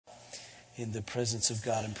in the presence of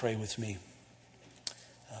God and pray with me.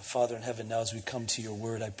 Father in heaven, now as we come to your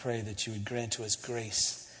word, I pray that you would grant to us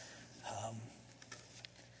grace.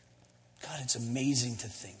 God, it's amazing to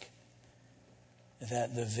think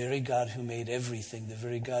that the very God who made everything, the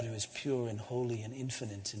very God who is pure and holy and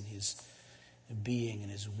infinite in his being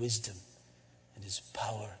and his wisdom and his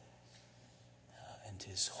power and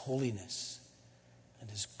his holiness and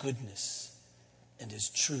his goodness and his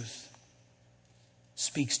truth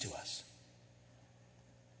speaks to us.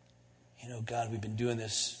 You know, God, we've been doing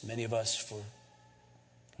this, many of us, for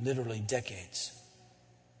literally decades.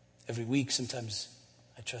 Every week, sometimes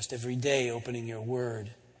I trust every day, opening your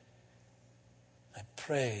word. I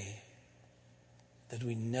pray that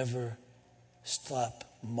we never stop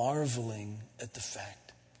marveling at the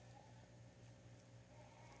fact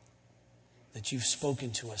that you've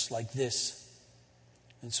spoken to us like this.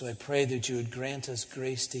 And so I pray that you would grant us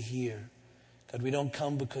grace to hear. God, we don't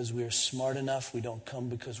come because we're smart enough. We don't come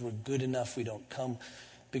because we're good enough. We don't come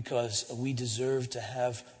because we deserve to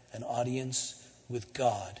have an audience with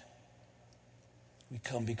God. We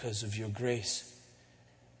come because of your grace.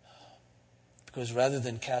 Because rather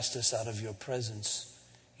than cast us out of your presence,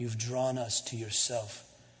 you've drawn us to yourself.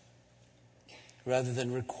 Rather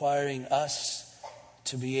than requiring us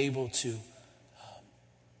to be able to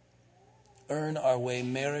earn our way,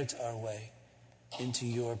 merit our way into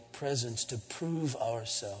your presence to prove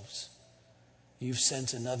ourselves, you've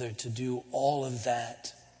sent another to do all of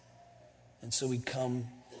that. And so we come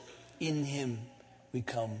in him. We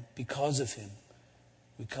come because of him.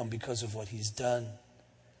 We come because of what he's done.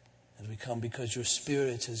 And we come because your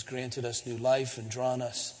Spirit has granted us new life and drawn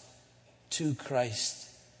us to Christ,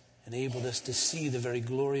 enabled us to see the very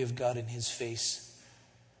glory of God in his face.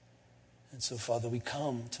 And so, Father, we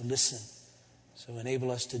come to listen. So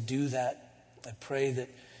enable us to do that. I pray that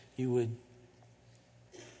you would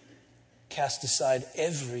cast aside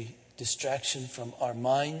every distraction from our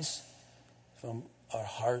minds, from our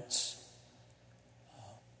hearts,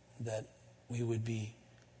 that we would be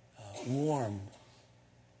warm,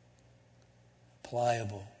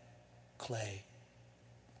 pliable clay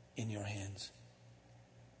in your hands.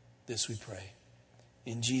 This we pray.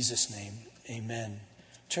 In Jesus' name, amen.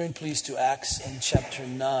 Turn please to Acts in chapter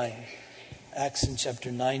 9. Acts in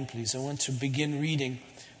chapter 9, please. I want to begin reading.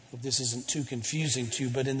 Hope this isn't too confusing to you,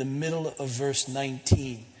 but in the middle of verse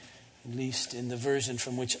 19, at least in the version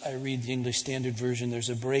from which I read, the English Standard Version, there's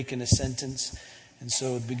a break in a sentence. And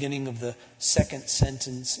so at the beginning of the second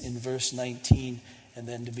sentence in verse 19, and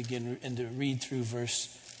then to begin and to read through verse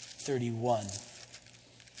 31.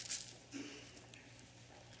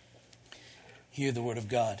 Hear the word of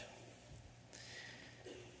God.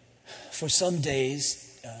 For some days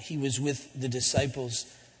he was with the disciples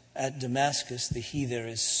at Damascus. The he there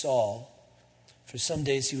is Saul. For some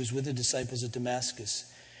days he was with the disciples at Damascus.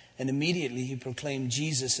 And immediately he proclaimed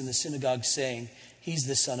Jesus in the synagogue, saying, "He's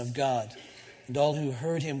the Son of God." And all who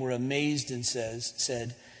heard him were amazed and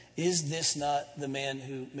said, "Is this not the man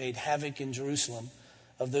who made havoc in Jerusalem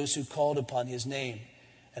of those who called upon his name?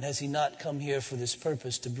 And has he not come here for this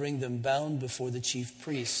purpose, to bring them bound before the chief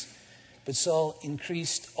priests?" But Saul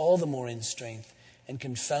increased all the more in strength and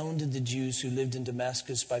confounded the Jews who lived in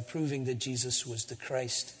Damascus by proving that Jesus was the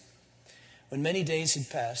Christ. When many days had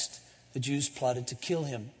passed, the Jews plotted to kill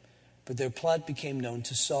him, but their plot became known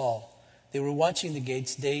to Saul. They were watching the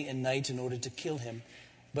gates day and night in order to kill him.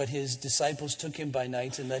 But his disciples took him by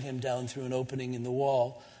night and let him down through an opening in the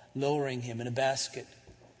wall, lowering him in a basket.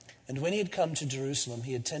 And when he had come to Jerusalem,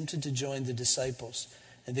 he attempted to join the disciples,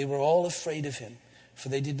 and they were all afraid of him, for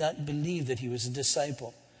they did not believe that he was a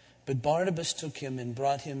disciple. But Barnabas took him and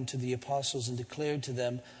brought him to the apostles and declared to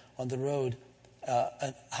them on the road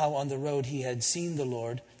how on the road he had seen the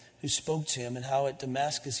Lord, who spoke to him, and how at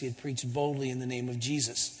Damascus he had preached boldly in the name of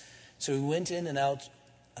Jesus. So he went in and out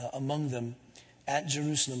among them at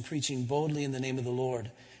Jerusalem, preaching boldly in the name of the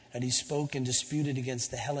Lord. And he spoke and disputed against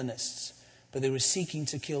the Hellenists, but they were seeking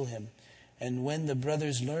to kill him. And when the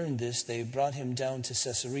brothers learned this, they brought him down to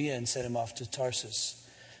Caesarea and sent him off to Tarsus.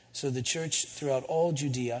 So the church throughout all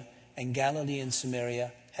Judea and Galilee and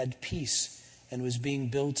Samaria had peace and was being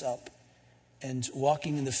built up, and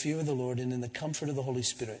walking in the fear of the Lord and in the comfort of the Holy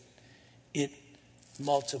Spirit, it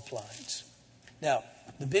multiplied. Now,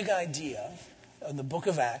 the big idea in the book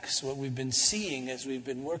of Acts, what we've been seeing as we've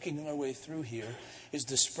been working our way through here, is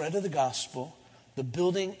the spread of the gospel, the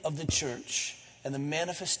building of the church, and the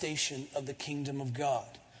manifestation of the kingdom of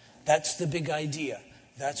God. That's the big idea.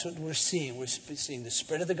 That's what we're seeing. We're seeing the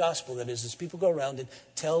spread of the gospel. That is, as people go around and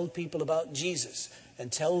tell people about Jesus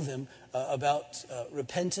and tell them about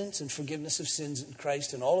repentance and forgiveness of sins in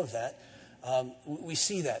Christ and all of that, we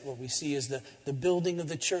see that. What we see is the building of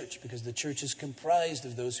the church, because the church is comprised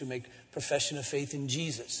of those who make profession of faith in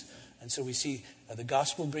Jesus. And so we see the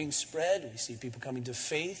gospel being spread. We see people coming to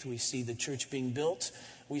faith. We see the church being built.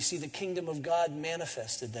 We see the kingdom of God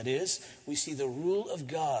manifested. That is, we see the rule of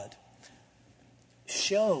God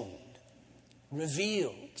shown,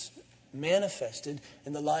 revealed, manifested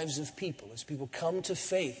in the lives of people. As people come to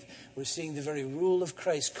faith, we're seeing the very rule of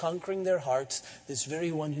Christ conquering their hearts, this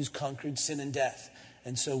very one who's conquered sin and death.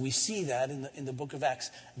 And so we see that in the book of Acts.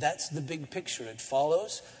 That's the big picture. It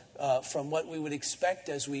follows from what we would expect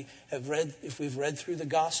as we have read, if we've read through the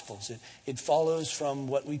Gospels. It follows from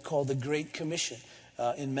what we call the Great Commission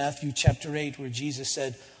in Matthew chapter 8, where Jesus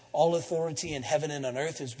said, "All authority in heaven and on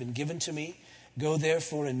earth has been given to me. Go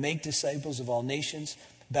therefore and make disciples of all nations,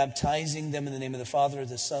 baptizing them in the name of the Father,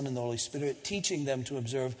 the Son, and the Holy Spirit, teaching them to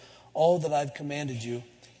observe all that I've commanded you.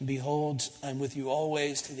 And behold, I'm with you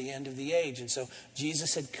always to the end of the age." And so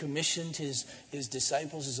Jesus had commissioned his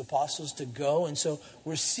disciples, his apostles, to go. And so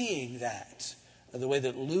we're seeing that. The way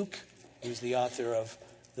that Luke, who's the author of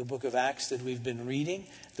the book of Acts that we've been reading,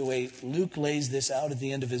 the way Luke lays this out at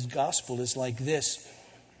the end of his gospel is like this.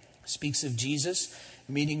 Speaks of Jesus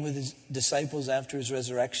meeting with his disciples after his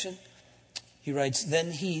resurrection. He writes,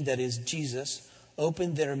 "Then he," that is Jesus,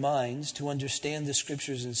 "opened their minds to understand the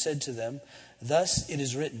scriptures and said to them, 'Thus it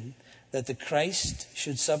is written that the Christ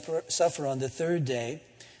should suffer on the third day,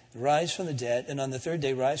 rise from the dead, and on the third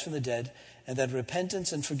day rise from the dead, and that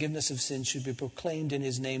repentance and forgiveness of sins should be proclaimed in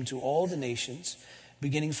his name to all the nations,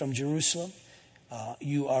 beginning from Jerusalem.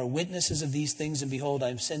 You are witnesses of these things, and behold, I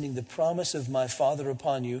am sending the promise of my Father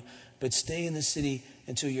upon you, but stay in the city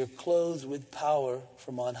until you're clothed with power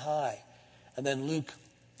from on high.'" And then Luke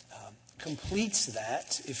completes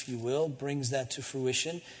that, if you will, brings that to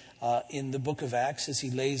fruition in the book of Acts as he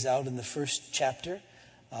lays out in the first chapter.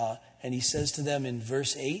 And he says to them in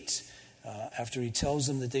verse 8, after he tells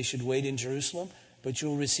them that they should wait in Jerusalem, "But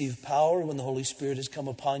you'll receive power when the Holy Spirit has come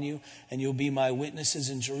upon you, and you'll be my witnesses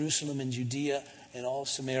in Jerusalem and Judea and all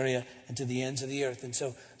Samaria and to the ends of the earth." And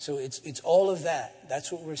so it's all of that.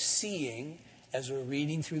 That's what we're seeing as we're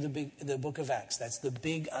reading through the book of Acts. That's the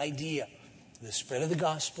big idea. The spread of the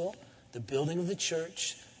gospel, the building of the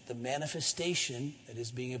church, the manifestation, that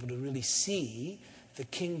is being able to really see the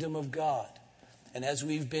kingdom of God. And as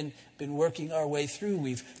we've been working our way through,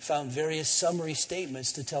 we've found various summary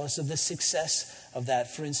statements to tell us of the success of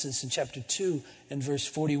that. For instance, in chapter 2 and verse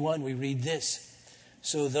 41, we read this: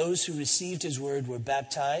 "So those who received his word were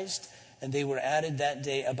baptized, and they were added that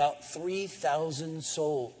day about 3,000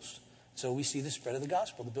 souls." So we see the spread of the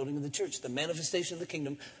gospel, the building of the church, the manifestation of the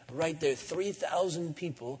kingdom right there. 3,000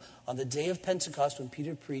 people on the day of Pentecost when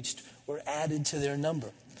Peter preached were added to their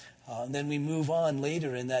number. And then we move on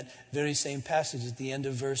later in that very same passage at the end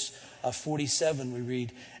of verse 47, we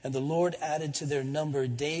read, "And the Lord added to their number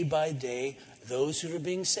day by day those who are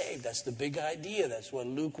being saved." That's the big idea. That's what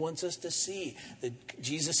Luke wants us to see. That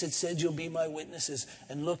Jesus had said, "You'll be my witnesses."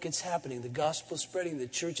 And look, it's happening. The gospel is spreading. The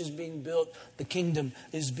church is being built. The kingdom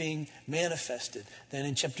is being manifested. Then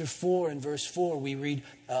in chapter 4 and verse 4, we read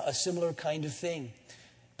a similar kind of thing.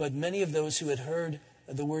 "But many of those who had heard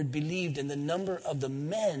the word believed, and the number of the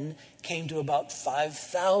men came to about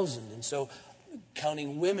 5,000. And so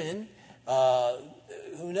counting women,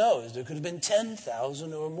 who knows? There could have been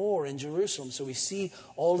 10,000 or more in Jerusalem. So we see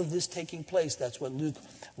all of this taking place. That's what Luke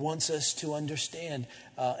wants us to understand,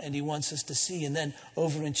 and he wants us to see. And then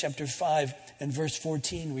over in chapter 5 and verse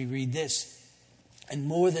 14, we read this: "And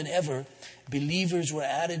more than ever, believers were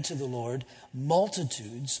added to the Lord,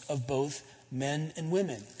 multitudes of both men and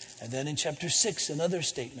women." And then in chapter 6, another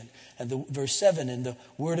statement. And verse 7, "And the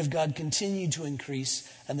word of God continued to increase,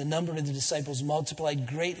 and the number of the disciples multiplied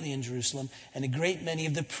greatly in Jerusalem, and a great many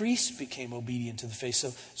of the priests became obedient to the faith."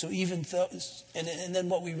 So even though, and then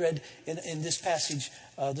what we read in this passage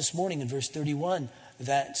this morning in verse 31,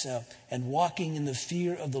 that "and walking in the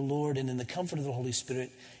fear of the Lord and in the comfort of the Holy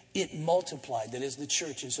Spirit, it multiplied." That is the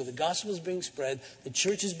church. And so the gospel is being spread, the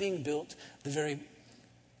church is being built, the very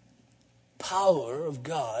power of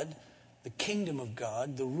God, the kingdom of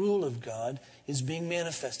God, the rule of God is being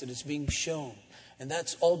manifested. It's being shown. And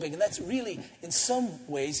that's all big. And that's really, in some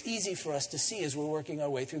ways, easy for us to see as we're working our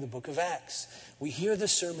way through the book of Acts. We hear the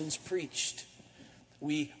sermons preached.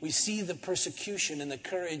 We see the persecution and the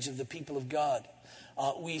courage of the people of God.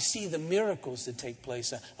 We see the miracles that take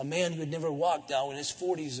place. A man who had never walked now in his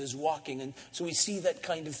 40s is walking. And so we see that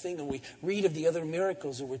kind of thing. And we read of the other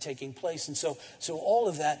miracles that were taking place. And so all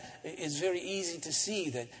of that is very easy to see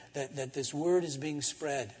that this word is being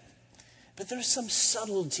spread. But there are some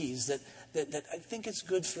subtleties that I think it's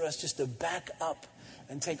good for us just to back up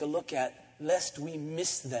and take a look at lest we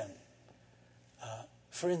miss them.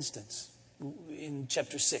 For instance, in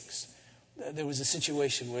chapter 6, there was a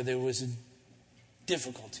situation where there was a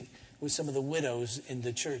difficulty with some of the widows in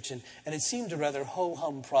the church. And it seemed a rather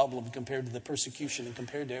ho-hum problem compared to the persecution and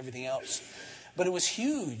compared to everything else. But it was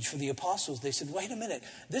huge for the apostles. They said, wait a minute,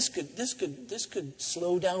 this could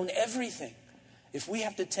slow down everything. If we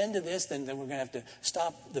have to tend to this, then we're going to have to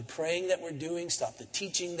stop the praying that we're doing, stop the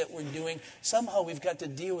teaching that we're doing. Somehow we've got to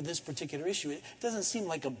deal with this particular issue. It doesn't seem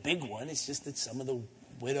like a big one. It's just that some of the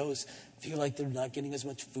widows feel like they're not getting as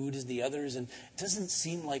much food as the others. And it doesn't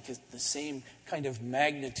seem like it's the same kind of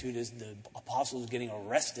magnitude as the apostles getting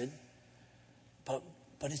arrested. But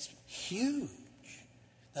it's huge.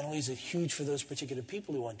 Not only is it huge for those particular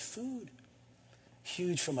people who want food,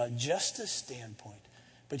 huge from a justice standpoint,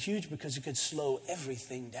 but huge because it could slow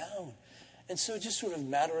everything down. And so just sort of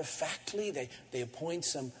matter-of-factly, they appoint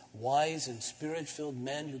some wise and spirit-filled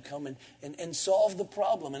men who come and solve the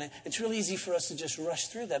problem. And it's really easy for us to just rush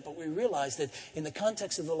through that, but we realize that in the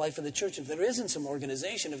context of the life of the church, if there isn't some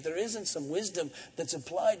organization, if there isn't some wisdom that's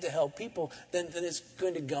applied to help people, then it's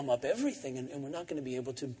going to gum up everything, and we're not going to be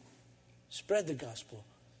able to spread the gospel,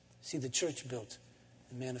 see the church built,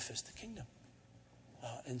 and manifest the kingdom.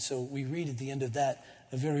 And so we read at the end of that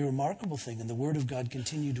a very remarkable thing. And the word of God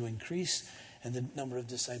continued to increase, and the number of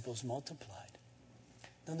disciples multiplied.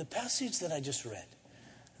 Now, in the passage that I just read,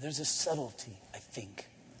 there's a subtlety, I think,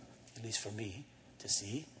 at least for me, to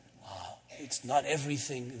see. It's not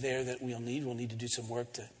everything there that we'll need. We'll need to do some work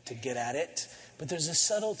to get at it. But there's a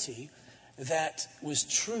subtlety that was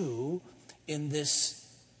true in this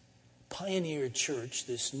pioneer church,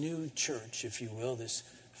 this new church, if you will, this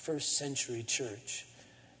first century church,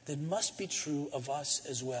 that must be true of us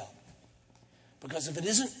as well. Because if it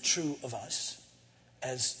isn't true of us,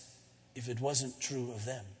 as if it wasn't true of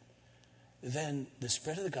them, then the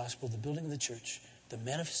spread of the gospel, the building of the church, the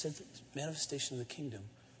manifestation of the kingdom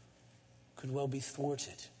could well be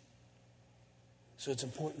thwarted. So it's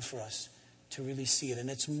important for us to really see it. And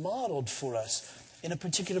it's modeled for us in a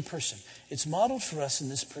particular person. It's modeled for us in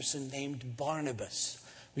this person named Barnabas.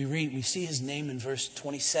 We see his name in verse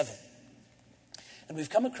 27. And we've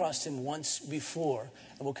come across him once before,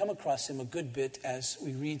 and we'll come across him a good bit as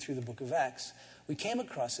we read through the book of Acts. We came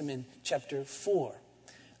across him in chapter 4.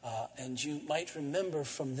 And you might remember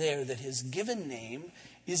from there that his given name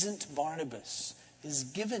isn't Barnabas. His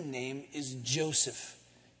given name is Joseph.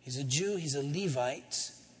 He's a Jew, he's a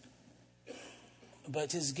Levite.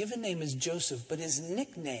 But his given name is Joseph, but his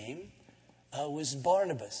nickname was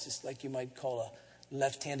Barnabas, just like you might call a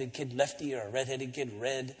left-handed kid lefty or a red-headed kid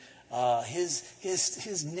red.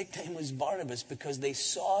 His nickname was Barnabas because they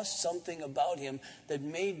saw something about him that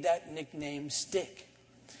made that nickname stick.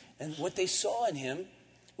 And what they saw in him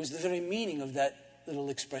was the very meaning of that little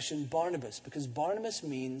expression, Barnabas, because Barnabas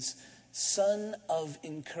means son of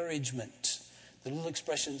encouragement. The little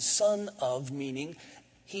expression, son of, meaning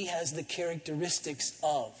he has the characteristics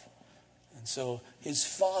of. And so his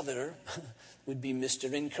father would be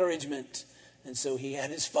Mr. Encouragement. And so he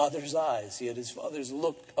had his father's eyes. He had his father's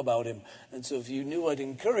look about him. And so if you knew what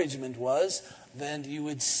encouragement was, then you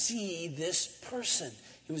would see this person.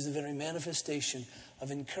 He was the very manifestation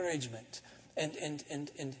of encouragement.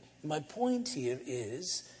 And my point here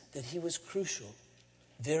is that he was crucial,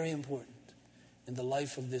 very important in the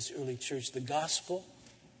life of this early church. The gospel,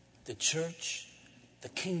 the church, the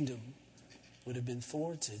kingdom would have been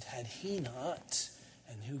thwarted had he not,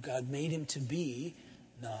 and who God made him to be,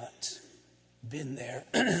 not been there,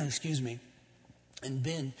 and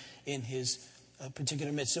been in his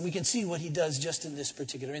particular midst. So we can see what he does just in this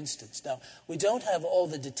particular instance. Now, we don't have all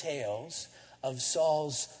the details of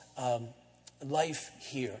Saul's life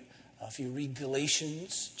here. If you read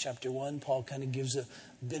Galatians chapter 1, Paul kind of gives a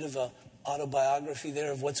bit of a autobiography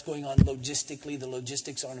there of what's going on logistically. The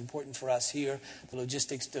logistics aren't important for us here. The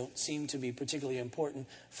logistics don't seem to be particularly important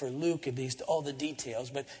for Luke, at least all the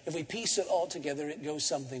details. But if we piece it all together, it goes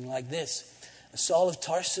something like this. Saul of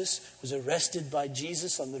Tarsus was arrested by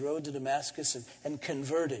Jesus on the road to Damascus and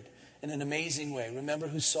converted in an amazing way. Remember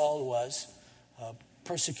who Saul was?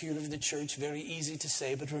 Persecutor of the church, very easy to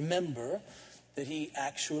say, but remember that he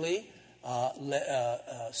actually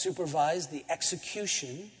supervised the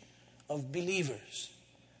execution of believers.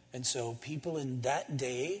 And so people in that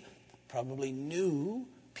day probably knew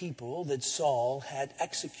people that Saul had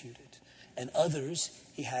executed, and others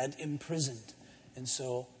he had imprisoned. And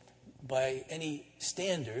so by any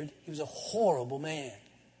standard, he was a horrible man.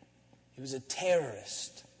 He was a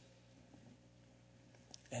terrorist.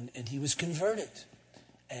 And he was converted.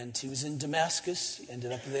 And he was in Damascus. He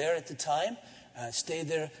ended up there at the time. stayed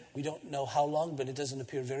there. We don't know how long, but it doesn't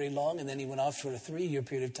appear very long. And then he went off for a 3-year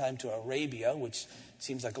period of time to Arabia, which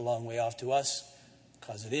seems like a long way off to us,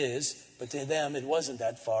 because it is. But to them, it wasn't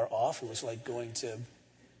that far off. It was like going to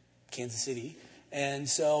Kansas City. And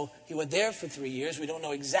so he went there for 3 years. We don't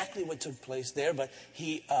know exactly what took place there, but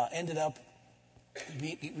he ended up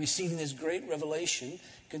receiving this great revelation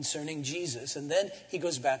concerning Jesus. And then he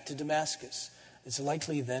goes back to Damascus. It's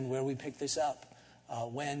likely then where we pick this up,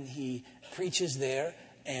 when he preaches there,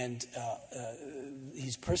 and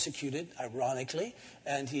he's persecuted, ironically,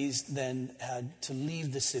 and he's then had to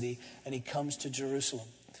leave the city, and he comes to Jerusalem.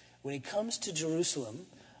 When he comes to Jerusalem,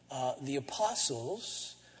 the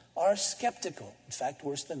apostles are skeptical. In fact,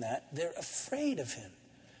 worse than that, they're afraid of him.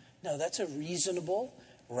 Now, that's a reasonable,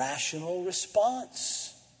 rational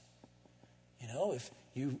response. You know, if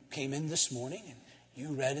you came in this morning and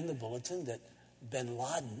you read in the bulletin that bin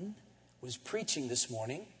Laden was preaching this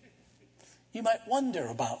morning, you might wonder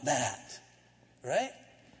about that, right?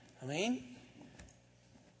 I mean,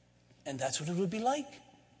 and that's what it would be like.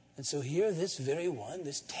 And so here, this very one,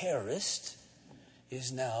 this terrorist,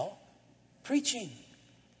 is now preaching.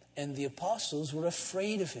 And the apostles were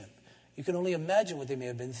afraid of him. You can only imagine what they may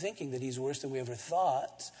have been thinking, that he's worse than we ever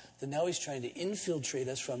thought, that now he's trying to infiltrate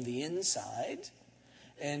us from the inside.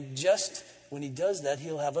 And just when he does that,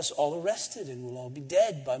 he'll have us all arrested and we'll all be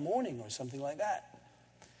dead by morning or something like that.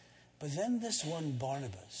 But then this one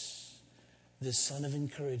Barnabas, this son of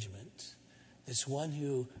encouragement, this one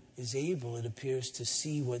who is able, it appears, to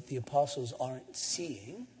see what the apostles aren't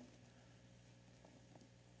seeing,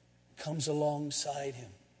 comes alongside him,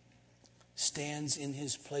 stands in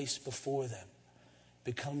his place before them,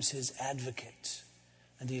 becomes his advocate,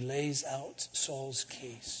 and he lays out Saul's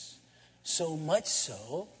case. So much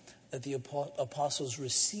so that the apostles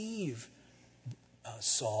receive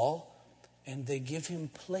Saul and they give him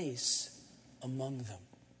place among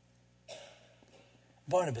them.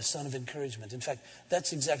 Barnabas, son of encouragement. In fact,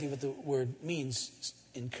 that's exactly what the word means,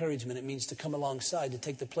 encouragement. It means to come alongside, to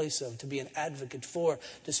take the place of, to be an advocate for,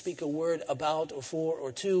 to speak a word about or for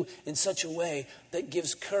or to in such a way that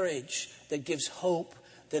gives courage, that gives hope,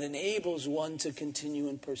 that enables one to continue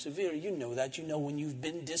and persevere. You know that. You know when you've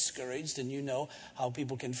been discouraged, and you know how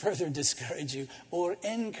people can further discourage you or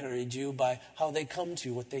encourage you by how they come to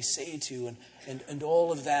you, what they say to you, and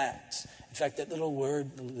all of that. In fact, that little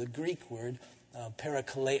word, the Greek word,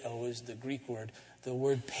 parakaleo is the Greek word. The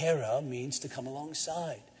word para means to come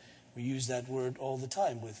alongside. We use that word all the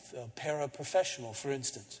time with paraprofessional, for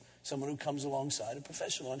instance. Someone who comes alongside a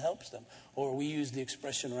professional and helps them. Or we use the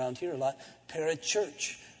expression around here a lot,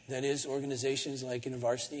 para-church. That is, organizations like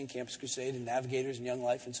InterVarsity and Campus Crusade and Navigators and Young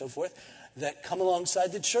Life and so forth that come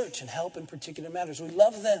alongside the church and help in particular matters. We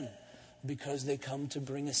love them because they come to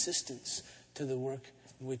bring assistance to the work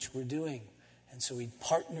which we're doing. And so we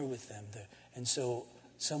partner with them. And so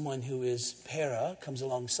someone who is para comes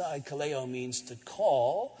alongside. Kaleo means to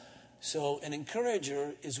call. So an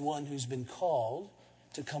encourager is one who's been called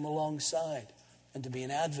to come alongside and to be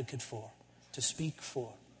an advocate for, to speak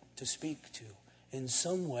to, in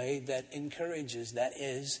some way that encourages, that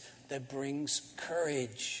is, that brings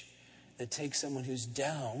courage, that takes someone who's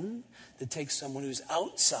down, that takes someone who's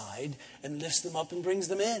outside and lifts them up and brings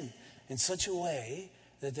them in such a way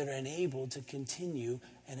that they're enabled to continue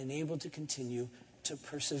to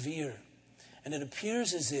persevere. And it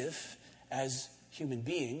appears as if, as human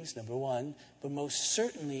beings, number one, but most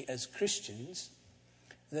certainly as Christians,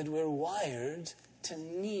 that we're wired to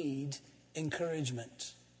need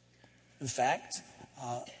encouragement. In fact,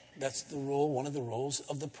 that's the role, one of the roles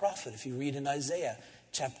of the prophet. If you read in Isaiah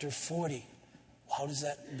chapter 40, how does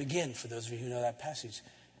that begin? For those of you who know that passage,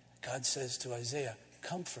 God says to Isaiah,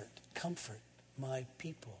 comfort my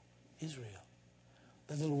people, Israel.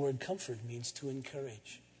 The little word comfort means to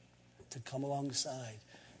encourage, to come alongside,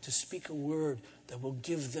 to speak a word that will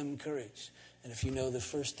give them courage. And if you know the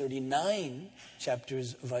first 39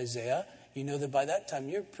 chapters of Isaiah, you know that by that time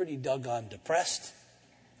you're pretty doggone depressed,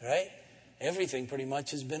 right? Everything pretty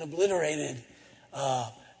much has been obliterated.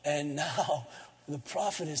 And now the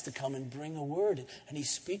prophet is to come and bring a word. And he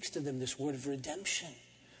speaks to them this word of redemption,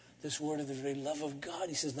 this word of the very love of God.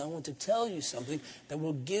 He says, now I want to tell you something that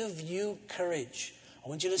will give you courage. I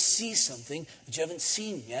want you to see something that you haven't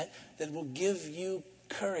seen yet that will give you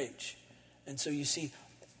courage. And so you see,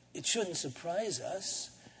 it shouldn't surprise us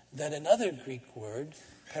that another Greek word,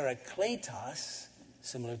 parakletos,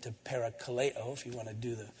 similar to parakaleo, if you want to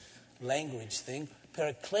do the language thing,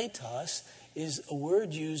 parakletos is a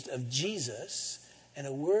word used of Jesus and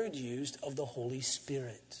a word used of the Holy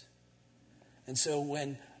Spirit. And so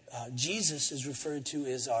when Jesus is referred to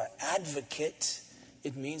as our advocate,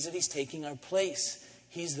 It means that he's taking our place.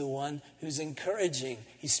 He's the one who's encouraging.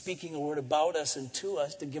 He's speaking a word about us and to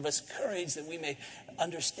us to give us courage that we may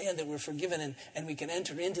understand that we're forgiven and we can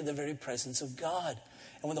enter into the very presence of God.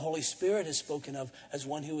 And when the Holy Spirit is spoken of as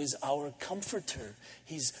one who is our comforter,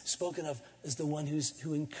 he's spoken of as the one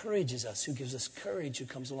who encourages us, who gives us courage, who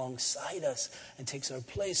comes alongside us and takes our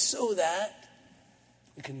place so that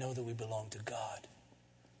we can know that we belong to God.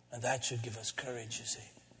 And that should give us courage, you see.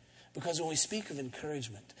 Because when we speak of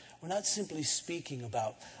encouragement, we're not simply speaking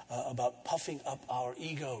about puffing up our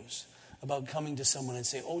egos, about coming to someone and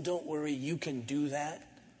saying, oh, don't worry, you can do that.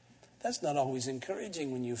 That's not always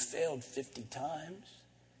encouraging when you've failed 50 times.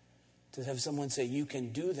 To have someone say, you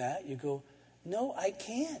can do that, you go, no, I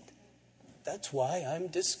can't. That's why I'm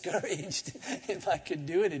discouraged. If I could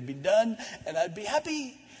do it, it'd be done, and I'd be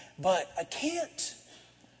happy. But I can't.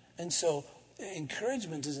 And so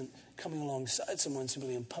encouragement isn't coming alongside someone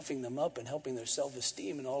simply and puffing them up and helping their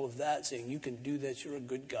self-esteem and all of that, saying, you can do this, you're a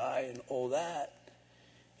good guy, and all that.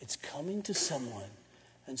 It's coming to someone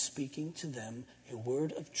and speaking to them a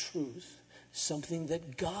word of truth, something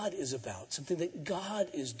that God is about, something that God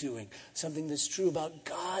is doing, something that's true about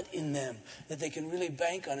God in them, that they can really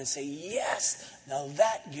bank on and say, yes, now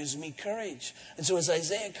that gives me courage. And so as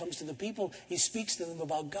Isaiah comes to the people, he speaks to them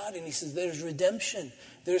about God, and he says, there's redemption,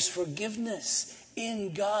 there's forgiveness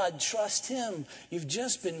in God. Trust him. You've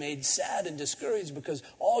just been made sad and discouraged because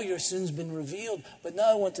all your sins been revealed. But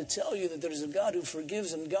now I want to tell you that there's a God who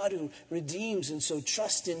forgives and God who redeems, and so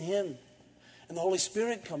trust in him. And the Holy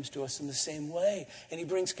Spirit comes to us in the same way, and he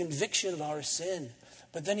brings conviction of our sin.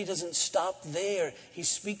 But then he doesn't stop there. He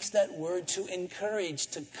speaks that word to encourage,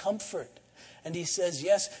 to comfort. And he says,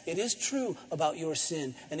 yes, it is true about your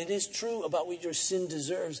sin, and it is true about what your sin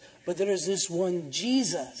deserves. But there is this one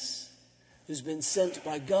Jesus who's been sent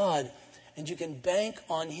by God, and you can bank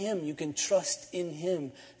on him. You can trust in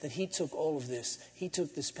him that he took all of this. He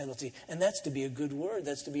took this penalty. And that's to be a good word.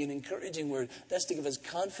 That's to be an encouraging word. That's to give us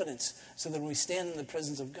confidence so that when we stand in the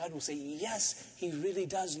presence of God, we'll say, yes, he really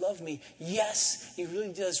does love me. Yes, he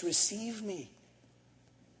really does receive me.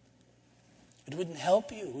 It wouldn't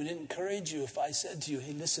help you. It would encourage you if I said to you,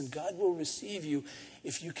 hey, listen, God will receive you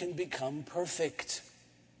if you can become perfect.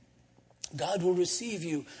 God will receive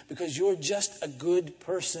you because you're just a good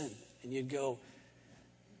person. And you'd go,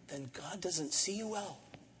 then God doesn't see you well.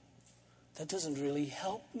 That doesn't really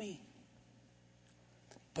help me.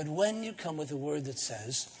 But when you come with a word that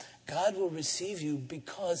says, God will receive you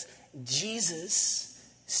because Jesus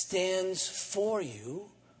stands for you,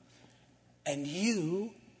 and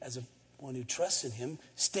you, as one who trusts in him,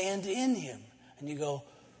 stand in him. And you go,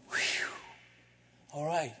 whew, all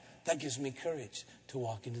right, that gives me courage to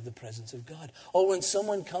walk into the presence of God. Or when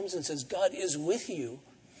someone comes and says, God is with you,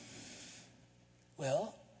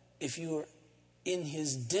 well, if you're in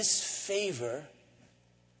his disfavor,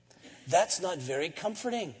 that's not very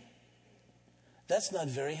comforting. That's not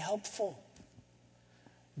very helpful.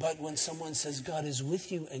 But when someone says God is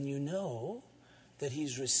with you and you know that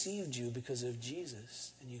he's received you because of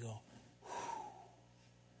Jesus, and you go, whew,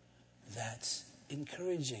 that's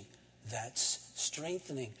encouraging. That's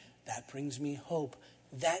strengthening. That brings me hope.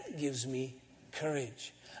 That gives me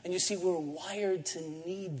courage. And you see, we're wired to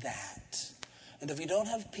need that. And if we don't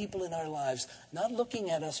have people in our lives not looking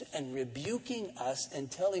at us and rebuking us and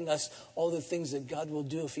telling us all the things that God will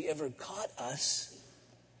do if he ever caught us,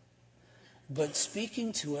 but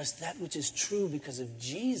speaking to us that which is true because of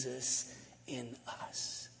Jesus in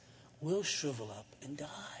us, we'll shrivel up and die.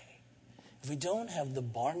 If we don't have the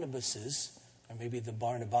Barnabases, or maybe the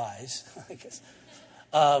Barnabais, I guess,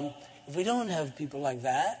 if we don't have people like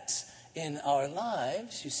that in our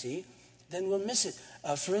lives, you see, then we'll miss it.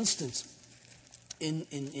 For instance,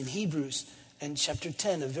 in Hebrews and chapter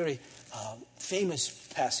 10, a very famous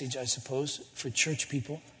passage, I suppose, for church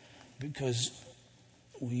people, because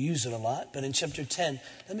we use it a lot. But in chapter 10,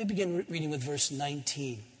 let me begin reading with verse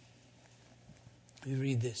 19. We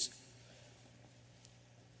read this.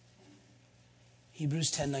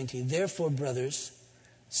 Hebrews 10:19. Therefore, brothers,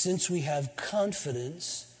 since we have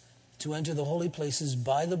confidence to enter the holy places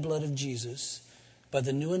by the blood of Jesus, by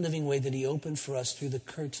the new and living way that he opened for us through the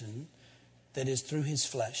curtain, that is, through his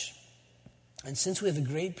flesh. And since we have a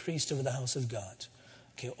great priest over the house of God.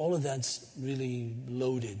 Okay, all of that's really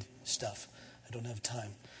loaded stuff. I don't have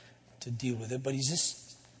time to deal with it. But he's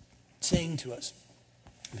just saying to us,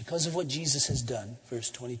 because of what Jesus has done,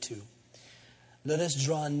 verse 22, let us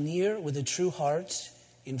draw near with a true heart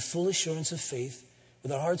in full assurance of faith,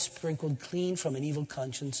 with our hearts sprinkled clean from an evil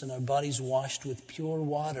conscience and our bodies washed with pure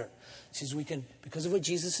water. He says we can, because of what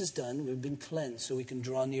Jesus has done, we've been cleansed, so we can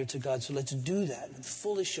draw near to God. So let's do that with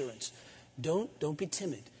full assurance. Don't be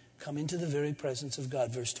timid. Come into the very presence of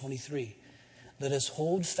God. Verse 23. Let us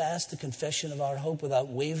hold fast the confession of our hope without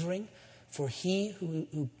wavering, for he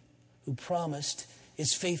who promised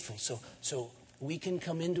is faithful. So we can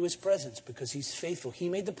come into his presence because he's faithful. He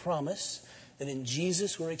made the promise that in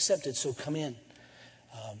Jesus we're accepted, so come in.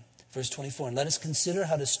 Verse 24, and let us consider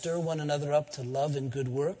how to stir one another up to love and good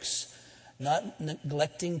works, not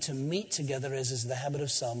neglecting to meet together as is the habit of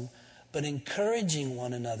some, but encouraging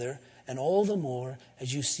one another, and all the more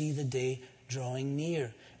as you see the day drawing near.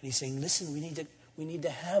 And he's saying, listen, we need to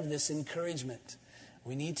have this encouragement.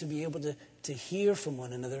 We need to be able to hear from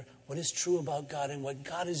one another what is true about God and what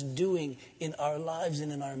God is doing in our lives and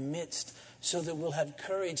in our midst, so that we'll have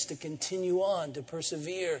courage to continue on, to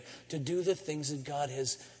persevere, to do the things that God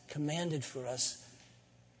has commanded for us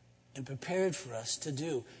and prepared for us to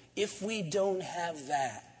do. If we don't have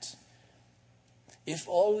that, if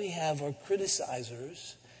all we have are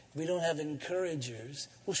criticizers, we don't have encouragers,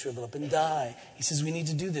 we'll shrivel up and die. He says we need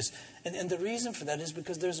to do this. And the reason for that is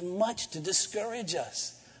because there's much to discourage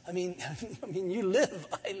us. I mean, you live,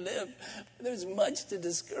 I live. There's much to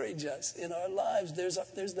discourage us in our lives.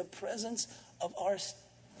 There's the presence of our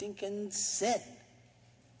stinking sin,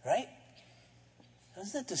 right?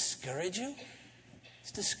 Doesn't that discourage you?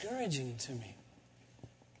 It's discouraging to me.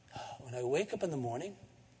 When I wake up in the morning,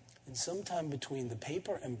 and sometime between the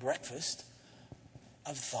paper and breakfast,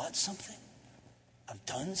 I've thought something, I've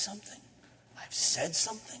done something, I've said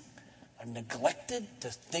something, I've neglected to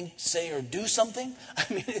think, say, or do something.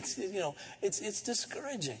 I mean, it's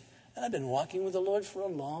discouraging. And I've been walking with the Lord for a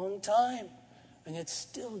long time, and it's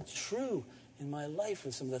still true in my life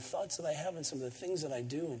with some of the thoughts that I have and some of the things that I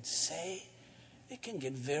do and say. It can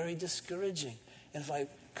get very discouraging. And if I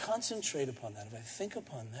concentrate upon that, if I think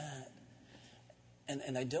upon that,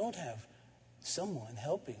 and I don't have someone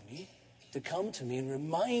helping me to come to me and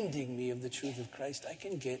reminding me of the truth of Christ, I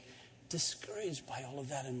can get discouraged by all of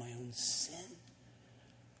that in my own sin.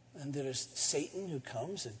 And there is Satan who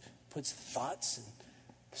comes and puts thoughts and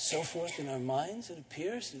so forth in our minds, it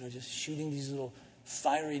appears, just shooting these little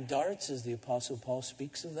fiery darts, as the Apostle Paul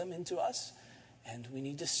speaks of them, into us. And we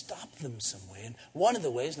need to stop them some way. And one of the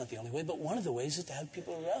ways, not the only way, but one of the ways is to have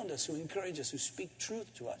people around us who encourage us, who speak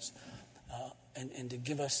truth to us, and to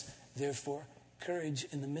give us, therefore, courage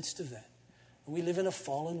in the midst of that. We live in a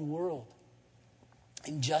fallen world.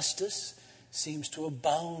 Injustice seems to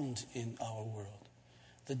abound in our world.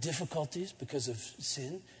 The difficulties, because of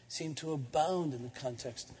sin, seem to abound in the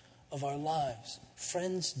context of our lives.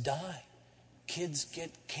 Friends die. Kids get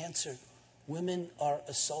cancer. Women are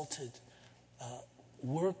assaulted.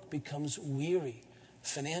 Work becomes weary.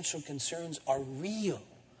 Financial concerns are real.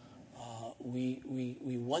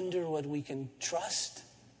 We wonder what we can trust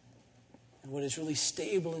and what is really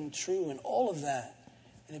stable and true and all of that.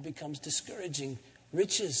 And it becomes discouraging.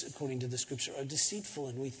 Riches, according to the scripture, are deceitful,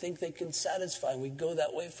 and we think they can satisfy. We go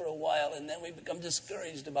that way for a while, and then we become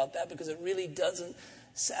discouraged about that because it really doesn't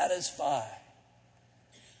satisfy.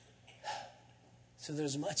 So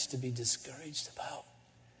there's much to be discouraged about.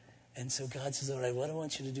 And so God says, all right, what I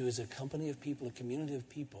want you to do is a company of people, a community of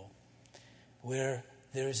people, where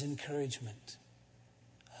there is encouragement.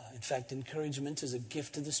 In fact, encouragement is a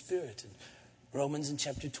gift of the Spirit. Romans in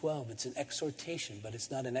chapter 12, it's an exhortation, but it's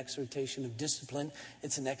not an exhortation of discipline.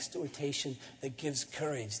 It's an exhortation that gives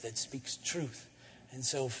courage, that speaks truth. And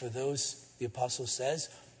so for those, the apostle says,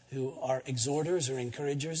 who are exhorters or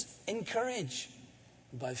encouragers, encourage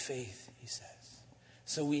by faith, he says.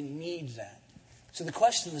 So we need that. So the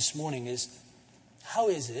question this morning is, how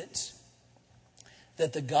is it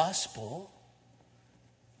that the gospel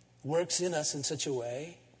works in us in such a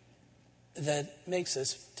way that makes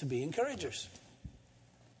us to be encouragers?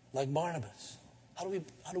 Like Barnabas. How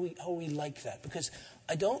are we like that? Because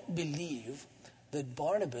I don't believe that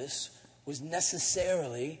Barnabas was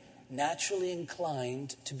necessarily naturally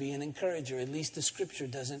inclined to be an encourager. At least the scripture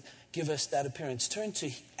doesn't give us that appearance. Turn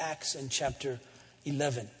to Acts in chapter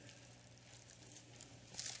 11.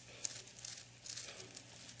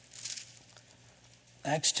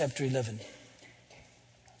 Acts chapter 11.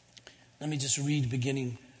 Let me just read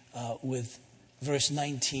beginning with verse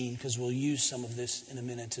 19, because we'll use some of this in a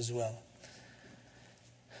minute as well.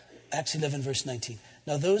 Acts 11, verse 19.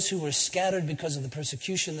 Now those who were scattered because of the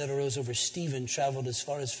persecution that arose over Stephen traveled as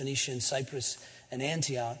far as Phoenicia and Cyprus and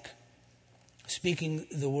Antioch, speaking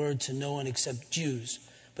the word to no one except Jews.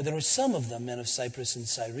 But there were some of them, men of Cyprus and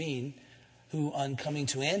Cyrene, who on coming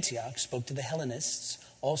to Antioch spoke to the Hellenists,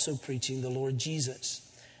 also preaching the Lord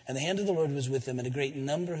Jesus. And the hand of the Lord was with them, and a great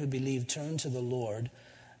number who believed turned to the Lord.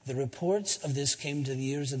 The reports of this came to the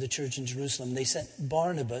ears of the church in Jerusalem. They sent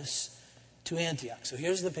Barnabas to Antioch. So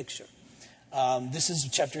here's the picture. This is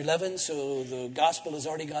chapter 11, so the gospel has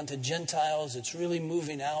already gone to Gentiles. It's really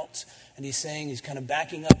moving out. And he's kind of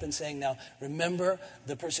backing up and saying, now, remember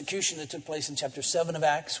the persecution that took place in chapter 7 of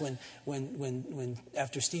Acts when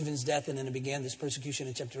after Stephen's death, and then it began this persecution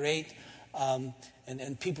in chapter 8,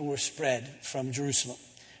 and people were spread from Jerusalem.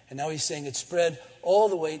 And now he's saying it spread all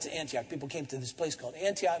the way to Antioch. People came to this place called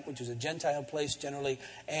Antioch, which was a Gentile place generally,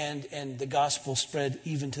 and the gospel spread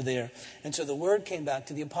even to there. And so the word came back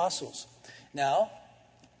to the apostles. Now,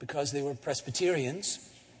 because they were Presbyterians,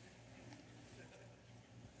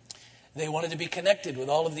 they wanted to be connected with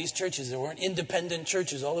all of these churches. There weren't independent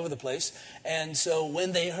churches all over the place. And so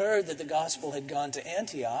when they heard that the gospel had gone to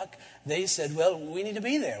Antioch, they said, well, we need to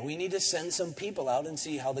be there. We need to send some people out and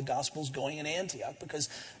see how the gospel's going in Antioch because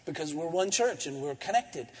we're one church and we're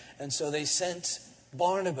connected. And so they sent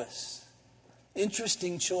Barnabas.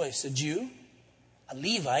 Interesting choice. A Jew, a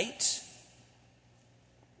Levite,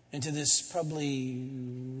 into this probably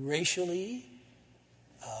racially,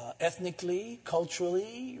 ethnically,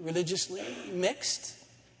 culturally, religiously mixed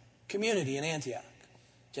community in Antioch.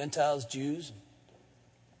 Gentiles, Jews,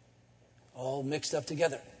 all mixed up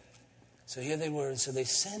together. So here they were. So they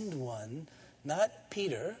send one, not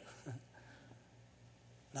Peter,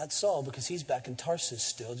 not Saul, because he's back in Tarsus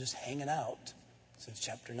still, just hanging out. So it's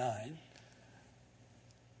chapter 9.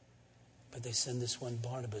 But they send this one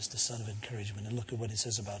Barnabas, the son of encouragement. And look at what it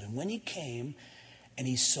says about him. When he came and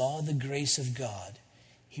he saw the grace of God,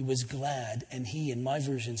 he was glad, and he, in my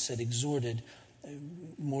version, said exhorted,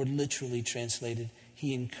 more literally translated,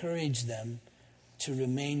 he encouraged them to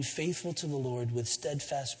remain faithful to the Lord with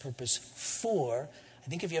steadfast purpose. For, I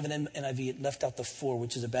think if you have an NIV, it left out the for,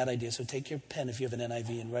 which is a bad idea. So take your pen if you have an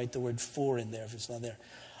NIV and write the word for in there if it's not there.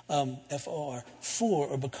 F-O-R, for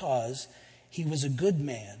or because he was a good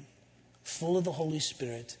man, full of the Holy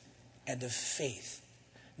Spirit and of faith.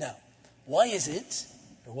 Now, why is it,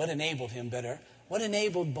 or what enabled him better, what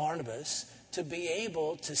enabled Barnabas to be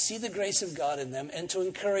able to see the grace of God in them and to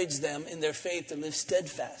encourage them in their faith to live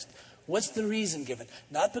steadfast? What's the reason given?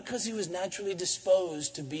 Not because he was naturally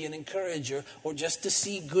disposed to be an encourager or just to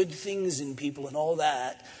see good things in people and all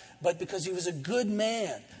that, but because he was a good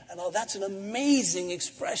man. And that's an amazing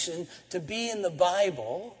expression to be in the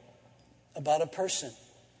Bible about a person.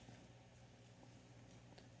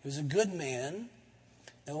 He was a good man.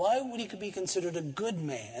 Now, why would he be considered a good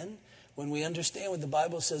man when we understand what the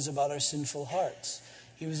Bible says about our sinful hearts?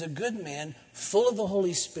 He was a good man, full of the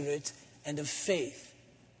Holy Spirit and of faith.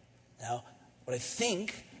 Now, what I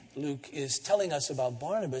think Luke is telling us about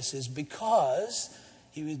Barnabas is because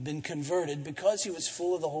he had been converted, because he was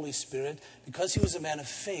full of the Holy Spirit, because he was a man of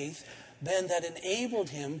faith, then that enabled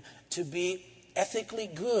him to be ethically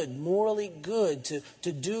good, morally good,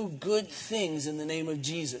 to do good things in the name of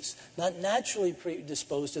Jesus. Not naturally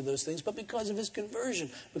predisposed to those things, but because of his conversion,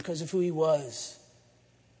 because of who he was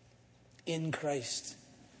in Christ.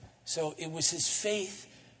 So it was his faith,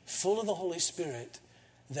 full of the Holy Spirit,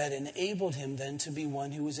 that enabled him then to be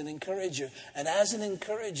one who was an encourager. And as an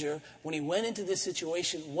encourager, when he went into this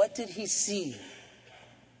situation, what did he see?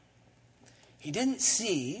 He didn't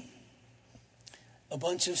see a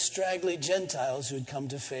bunch of straggly Gentiles who had come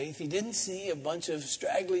to faith. He didn't see a bunch of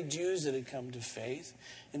straggly Jews that had come to faith.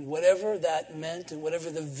 And whatever that meant and whatever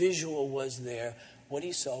the visual was there, what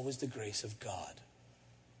he saw was the grace of God.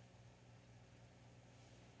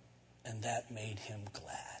 And that made him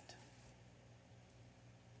glad.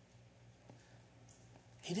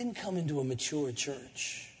 He didn't come into a mature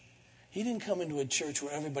church. He didn't come into a church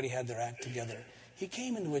where everybody had their act together. He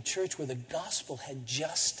came into a church where the gospel had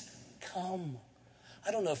just come. I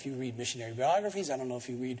don't know if you read missionary biographies. I don't know if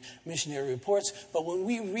you read missionary reports. But when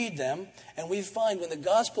we read them and we find when the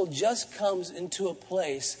gospel just comes into a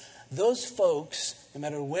place, those folks, no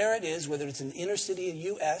matter where it is, whether it's in the inner city of the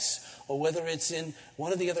U.S. or whether it's in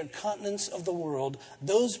one of the other continents of the world,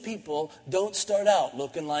 those people don't start out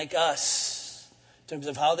looking like us in terms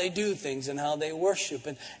of how they do things and how they worship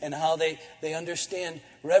and how they understand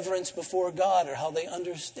reverence before God, or how they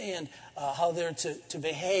understand how they're to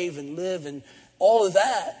behave and live and all of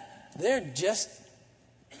that. They're just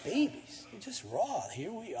babies. They're just raw.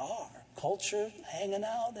 Here we are. Culture, hanging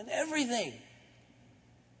out and everything.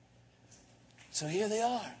 So here they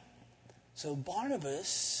are. So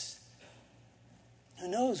Barnabas, who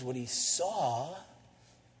knows what he saw,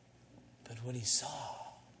 but what he saw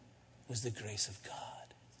was the grace of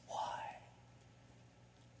God. Why?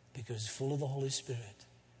 Because full of the Holy Spirit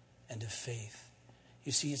and of faith.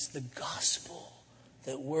 You see, it's the gospel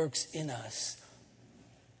that works in us.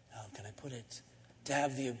 How can I put it? To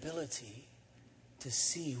have the ability to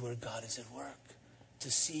see where God is at work.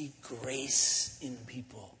 To see grace in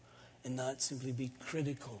people. and not simply be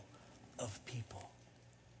critical of people.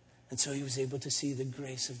 And so he was able to see the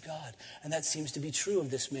grace of God. And that seems to be true of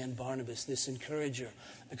this man Barnabas, this encourager.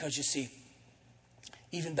 Because you see,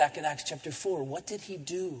 even back in Acts chapter 4, what did he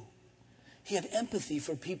do? He had empathy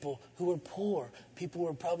for people who were poor. People who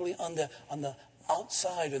were probably on the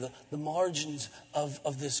outside or the margins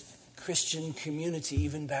of this Christian community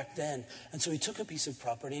even back then. And so he took a piece of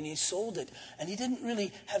property and he sold it. And he didn't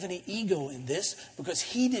really have any ego in this because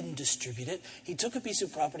he didn't distribute it. He took a piece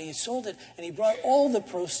of property, he sold it, and he brought all the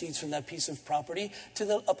proceeds from that piece of property to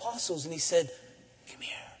the apostles. And he said, "Come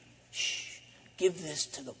here, shh, give this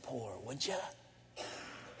to the poor, would ya?"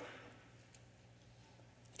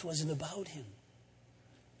 It wasn't about him.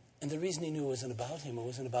 And the reason he knew it wasn't about him, it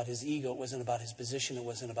wasn't about his ego, it wasn't about his position, it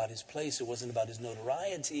wasn't about his place, it wasn't about his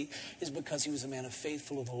notoriety, is because he was a man of faith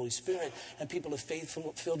full of the Holy Spirit. And people of faith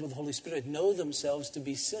filled with the Holy Spirit know themselves to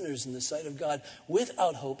be sinners in the sight of God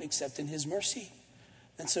without hope except in his mercy.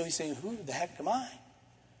 And so he's saying, who the heck am I?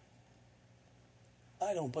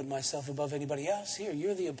 I don't put myself above anybody else. Here,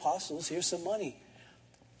 you're the apostles, here's some money.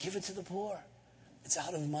 Give it to the poor. It's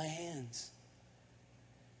out of my hands.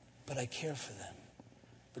 But I care for them,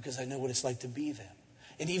 because I know what it's like to be them.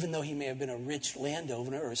 And even though he may have been a rich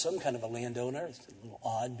landowner or some kind of a landowner, it's a little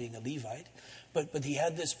odd being a Levite, but he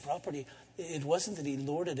had this property. It wasn't that he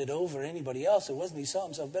lorded it over anybody else. It wasn't he saw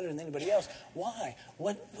himself better than anybody else. Why?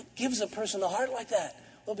 What gives a person a heart like that?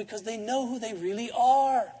 Well, because they know who they really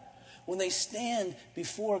are. When they stand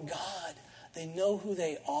before God, they know who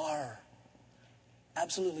they are.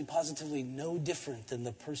 Absolutely, positively no different than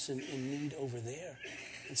the person in need over there.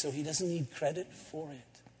 And so he doesn't need credit for it.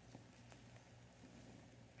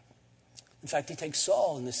 In fact, he takes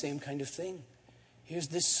Saul in the same kind of thing. Here's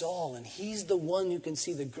this Saul, and he's the one who can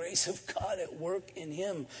see the grace of God at work in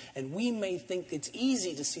him. And we may think it's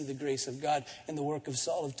easy to see the grace of God in the work of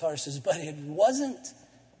Saul of Tarsus, but it wasn't.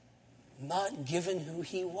 Not given who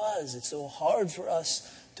he was. It's so hard for us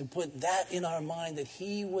to put that in our mind, that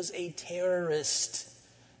he was a terrorist.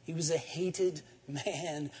 He was a hated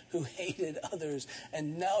man who hated others.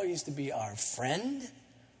 And now he's to be our friend?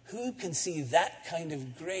 Who can see that kind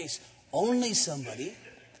of grace? Only somebody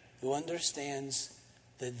who understands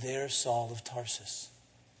that they're Saul of Tarsus.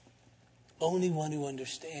 Only one who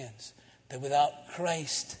understands that without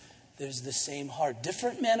Christ, there's the same heart.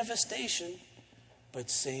 Different manifestation,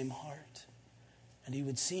 but same heart. And he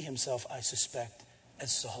would see himself, I suspect,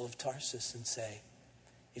 as Saul of Tarsus and say,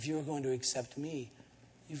 if you're going to accept me,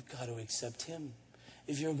 you've got to accept him.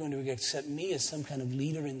 If you're going to accept me as some kind of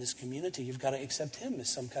leader in this community, you've got to accept him as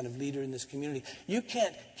some kind of leader in this community. You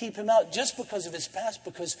can't keep him out just because of his past,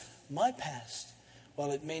 because my past,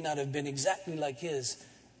 while it may not have been exactly like his,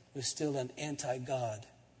 was still an anti-God,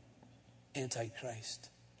 anti-Christ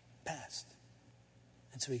past.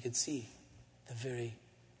 And so he could see the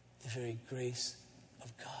very grace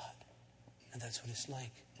of God. And that's what it's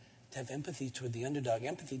like. To have empathy toward the underdog,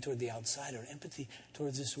 empathy toward the outsider, empathy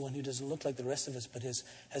towards this one who doesn't look like the rest of us but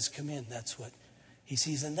has come in. That's what he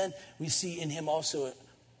sees. And then we see in him also a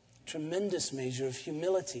tremendous measure of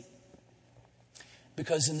humility.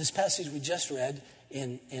 Because in this passage we just read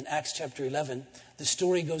in Acts chapter 11, the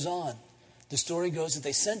story goes on. The story goes that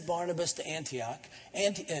they sent Barnabas to Antioch.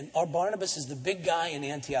 And our Barnabas is the big guy in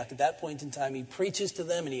Antioch at that point in time. He preaches to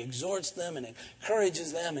them and he exhorts them and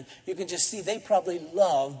encourages them. And you can just see they probably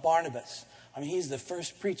love Barnabas. I mean, he's the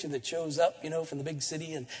first preacher that shows up, from the big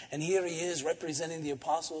city. And here he is representing the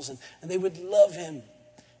apostles. And they would love him.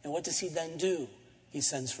 And what does he then do? He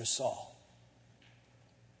sends for Saul.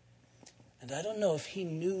 And I don't know if he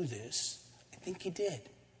knew this. I think he did.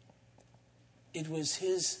 It was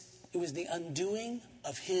the undoing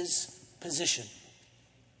of his position.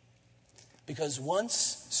 Because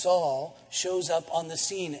once Saul shows up on the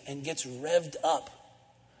scene and gets revved up,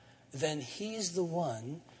 then he's the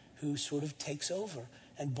one who sort of takes over.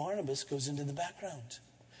 And Barnabas goes into the background.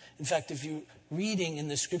 In fact, if you're reading in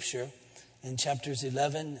the scripture, in chapters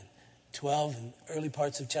 11, 12, and early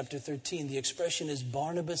parts of chapter 13, the expression is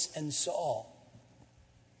Barnabas and Saul.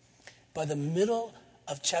 By the middle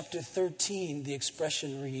of chapter 13, the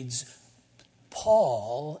expression reads,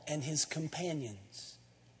 Paul and his companions.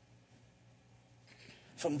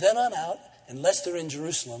 From then on out, unless they're in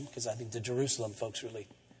Jerusalem, because I think the Jerusalem folks really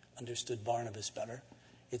understood Barnabas better,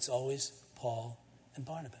 it's always Paul and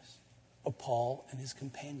Barnabas, or Paul and his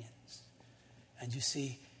companions. And you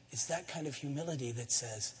see, it's that kind of humility that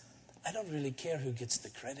says, I don't really care who gets the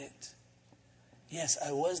credit. Yes,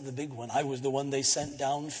 I was the big one. I was the one they sent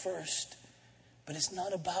down first. But it's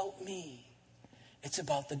not about me. It's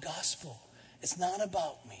about the gospel. It's not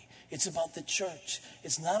about me. It's about the church.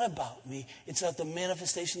 It's not about me. It's about the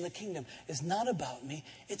manifestation of the kingdom. It's not about me.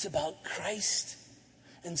 It's about Christ.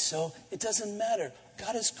 And so it doesn't matter.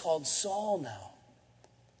 God has called Saul now.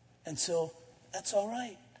 And so that's all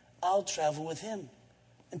right. I'll travel with him.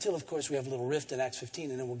 Until, of course, we have a little rift in Acts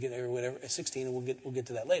 15, and then we'll get, or whatever, 16, and we'll get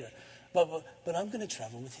to that later. But I'm going to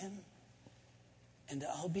travel with him. And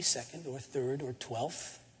I'll be second or third or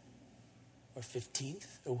 12th or 15th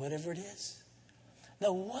or whatever it is.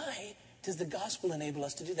 Now, why does the gospel enable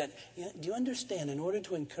us to do that? Do you understand? In order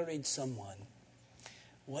to encourage someone,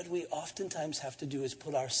 what we oftentimes have to do is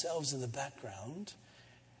put ourselves in the background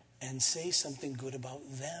and say something good about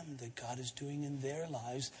them that God is doing in their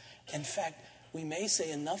lives. In fact, we may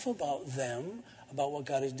say enough about them, about what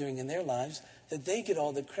God is doing in their lives, that they get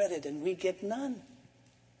all the credit and we get none.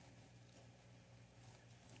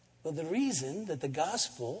 Well, the reason that the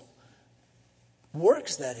gospel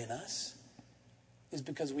works that in us is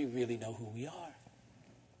because we really know who we are.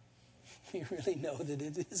 We really know that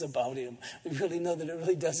it is about him. We really know that it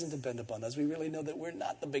really doesn't depend upon us. We really know that we're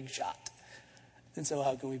not the big shot. And so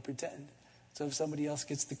how can we pretend? So if somebody else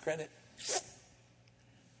gets the credit,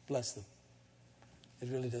 bless them. It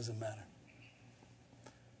really doesn't matter.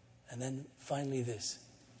 And then finally this.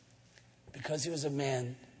 Because he was a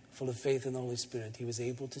man full of faith in the Holy Spirit, he was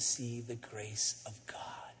able to see the grace of God.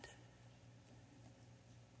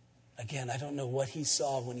 Again, I don't know what he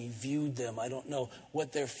saw when he viewed them. I don't know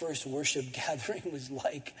what their first worship gathering was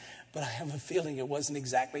like. But I have a feeling it wasn't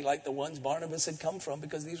exactly like the ones Barnabas had come from,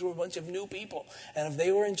 because these were a bunch of new people. And if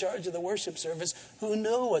they were in charge of the worship service, who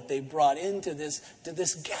knew what they brought into this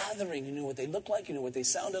gathering? Who knew what they looked like? Who knew what they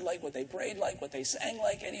sounded like? What they prayed like? What they sang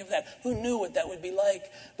like? Any of that? Who knew what that would be like?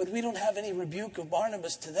 But we don't have any rebuke of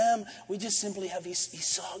Barnabas to them. We just simply have, he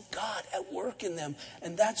saw God at work in them.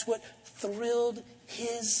 And that's what thrilled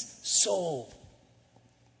his soul.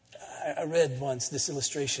 I read once this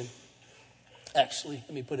illustration. Actually,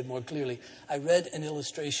 let me put it more clearly. I read an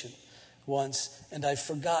illustration once, and I've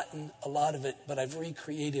forgotten a lot of it, but I've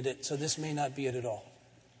recreated it, so this may not be it at all.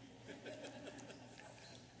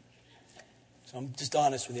 So I'm just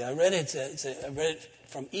honest with you. I read it. I read it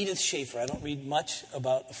from Edith Schaefer. I don't read much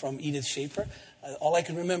from Edith Schaefer. All I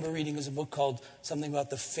can remember reading was a book called something about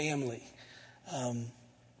the family.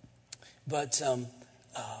 But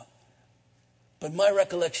my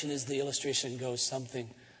recollection is the illustration goes something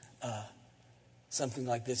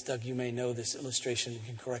like this. Doug, you may know this illustration. You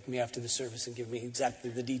can correct me after the service and give me exactly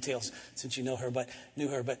the details since you knew her. But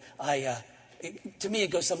to me,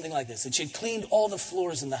 it goes something like this. And she had cleaned all the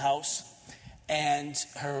floors in the house, and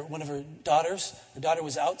one of her daughter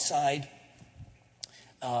was outside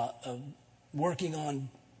working on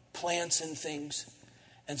plants and things.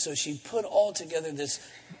 And so she put all together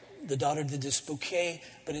the daughter did this bouquet,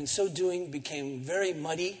 but in so doing became very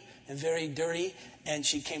muddy and very dirty. And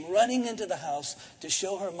she came running into the house to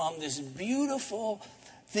show her mom this beautiful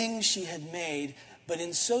thing she had made, but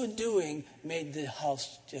in so doing made the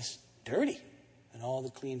house just dirty and all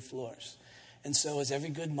the clean floors. And so, as every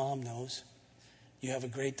good mom knows, you have a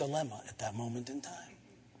great dilemma at that moment in time.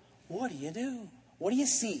 What do you do? What do you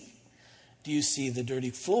see? Do you see the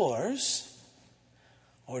dirty floors,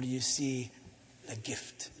 or do you see the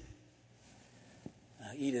gift?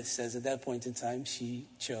 Edith says at that point in time, she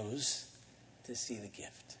chose to see the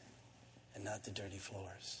gift and not the dirty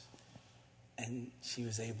floors. And she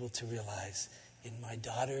was able to realize, in my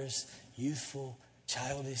daughter's youthful,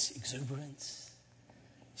 childish exuberance,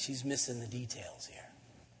 she's missing the details here,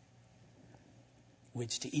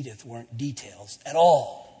 which to Edith weren't details at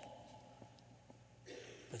all.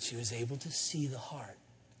 But she was able to see the heart.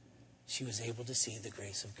 She was able to see the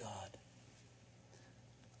grace of God.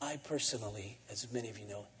 I personally, as many of you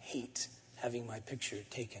know, hate having my picture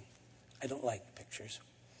taken. I don't like pictures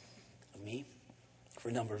of me for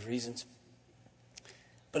a number of reasons.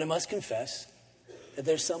 But I must confess that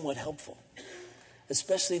they're somewhat helpful,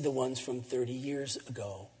 especially the ones from 30 years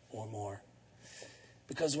ago or more.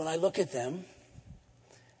 Because when I look at them,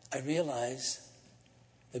 I realize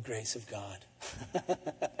the grace of God.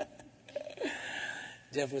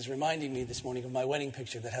 Jeff was reminding me this morning of my wedding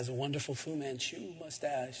picture that has a wonderful Fu Manchu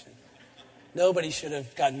mustache. Nobody should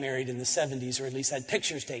have gotten married in the 70s, or at least had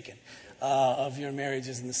pictures taken of your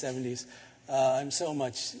marriages in the 70s. I'm so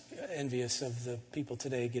much envious of the people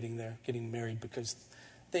today getting married, because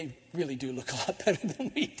they really do look a lot better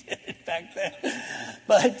than we did back then.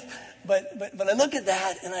 But I look at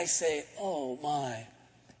that and I say, oh my,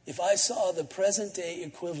 if I saw the present day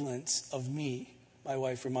equivalents of me. My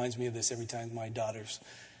wife reminds me of this every time my daughters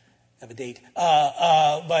have a date.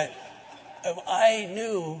 But if I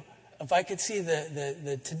knew if I could see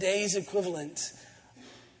the today's equivalent,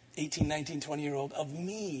 18, 19, 20-year-old of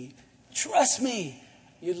me, trust me,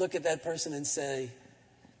 you'd look at that person and say,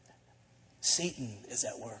 Satan is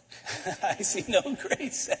at work. I see no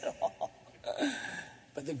grace at all.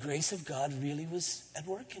 But the grace of God really was at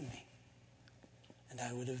work in me. And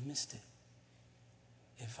I would have missed it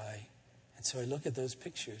And so I look at those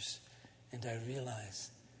pictures and I realize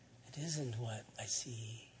it isn't what I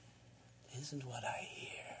see. It isn't what I hear.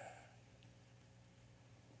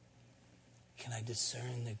 Can I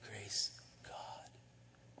discern the grace of God?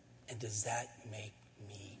 And does that make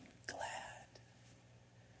me glad?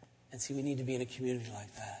 And see, we need to be in a community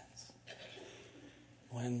like that.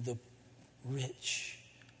 When the rich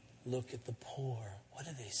look at the poor, what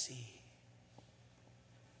do they see?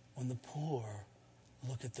 When the poor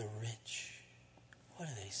look at the rich, what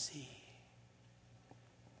do they see?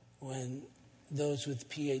 When those with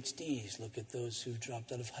PhDs look at those who've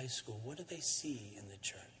dropped out of high school, what do they see in the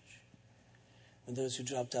church? When those who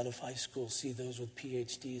dropped out of high school see those with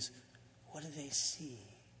PhDs, what do they see?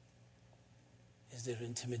 Is there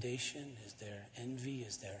intimidation? Is there envy?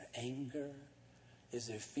 Is there anger? Is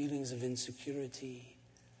there feelings of insecurity?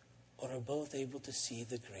 Or are both able to see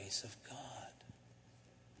the grace of God?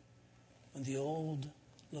 When the old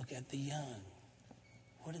look at the young,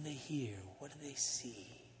 what do they hear? What do they see?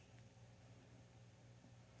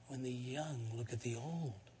 When the young look at the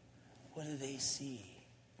old, what do they see?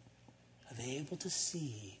 Are they able to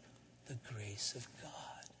see the grace of God?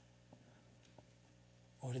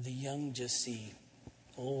 Or do the young just see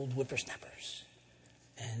old whippersnappers?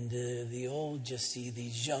 And the old just see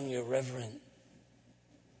these young, irreverent,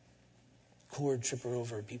 cord tripper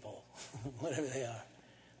over people, whatever they are.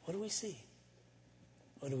 What do we see?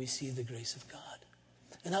 Or do we see the grace of God?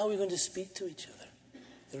 And how are we going to speak to each other?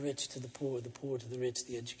 The rich to the poor to the rich,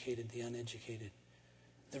 the educated, the uneducated,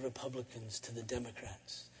 the Republicans to the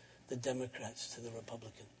Democrats to the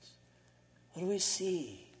Republicans. What do we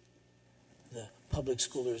see? The public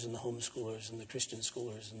schoolers and the homeschoolers and the Christian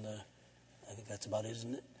schoolers and I think that's about it,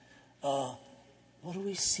 isn't it? What do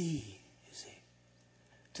we see, you see?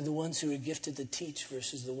 To the ones who are gifted to teach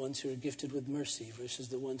versus the ones who are gifted with mercy versus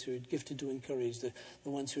the ones who are gifted to encourage, the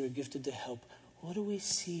ones who are gifted to help. What do we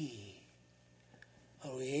see?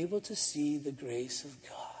 Are we able to see the grace of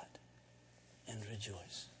God and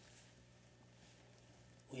rejoice?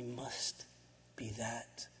 We must be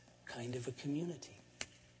that kind of a community.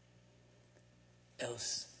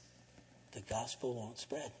 Else the gospel won't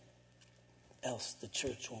spread. Else the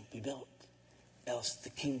church won't be built. Else the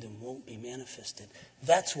kingdom won't be manifested.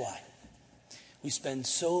 That's why we spend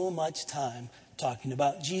so much time talking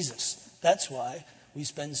about Jesus. That's why we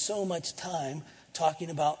spend so much time talking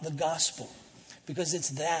about the gospel. Because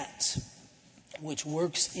it's that which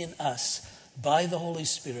works in us by the Holy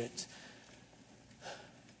Spirit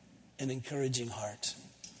an encouraging heart.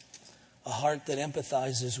 A heart that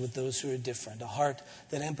empathizes with those who are different. A heart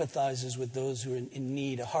that empathizes with those who are in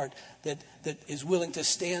need. A heart that is willing to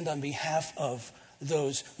stand on behalf of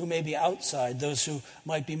those who may be outside, those who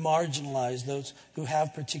might be marginalized, those who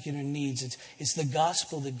have particular needs. It's the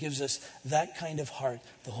gospel that gives us that kind of heart,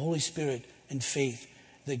 the Holy Spirit and faith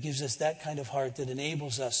that gives us that kind of heart that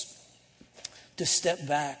enables us to step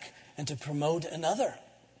back and to promote another,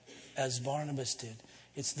 as Barnabas did.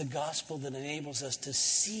 It's the gospel that enables us to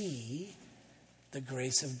see the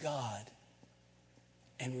grace of God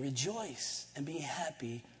and rejoice and be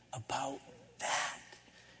happy about that.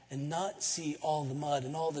 And not see all the mud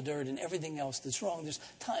and all the dirt and everything else that's wrong. There's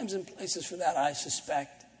times and places for that, I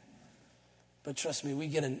suspect. But trust me, we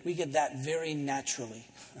get that very naturally.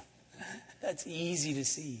 That's easy to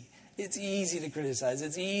see. It's easy to criticize.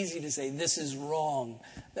 It's easy to say, this is wrong.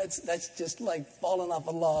 That's just like falling off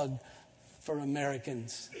a log for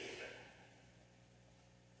Americans.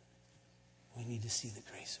 We need to see the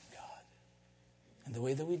grace of God. And the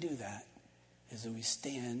way that we do that is that we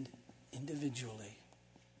stand individually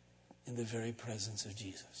in the very presence of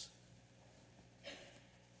Jesus.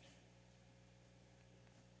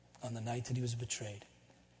 On the night that he was betrayed,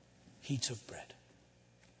 he took bread.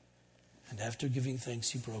 And after giving thanks,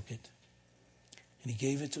 he broke it. And he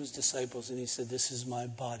gave it to his disciples and he said, this is my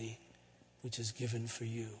body, which is given for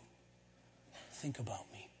you. Think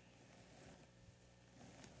about me.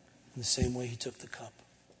 In the same way, he took the cup.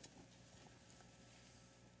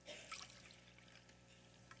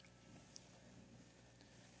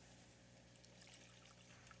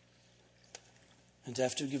 And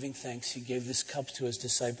after giving thanks, he gave this cup to his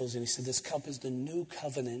disciples and he said, this cup is the new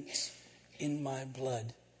covenant in my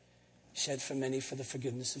blood, shed for many for the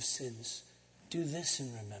forgiveness of sins. Do this in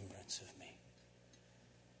remembrance of me.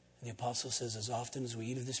 And the apostle says, as often as we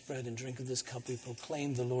eat of this bread and drink of this cup, we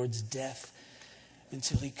proclaim the Lord's death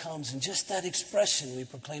until he comes. And just that expression, we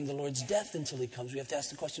proclaim the Lord's death until he comes, we have to ask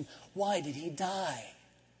the question, why did he die?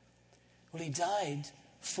 Well, he died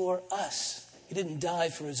for us. He didn't die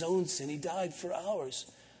for his own sin. He died for ours.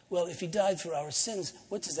 Well, if he died for our sins,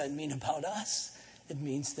 what does that mean about us? It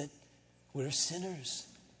means that we're sinners.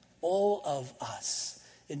 All of us.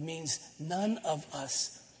 It means none of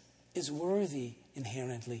us is worthy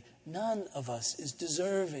inherently. None of us is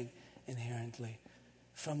deserving inherently.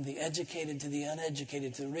 From the educated to the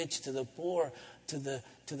uneducated, to the rich, to the poor, to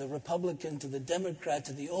the Republican, to the Democrat,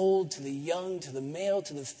 to the old, to the young, to the male,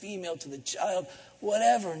 to the female, to the child,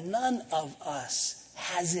 whatever, none of us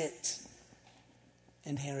has it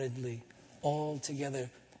inherently, altogether.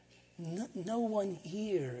 No one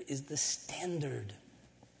here is the standard,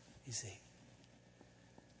 you see.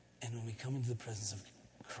 And when we come into the presence of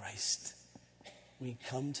Christ, we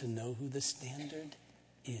come to know who the standard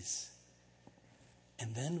is.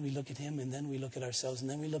 And then we look at him, and then we look at ourselves, and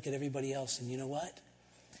then we look at everybody else. And you know what?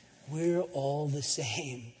 We're all the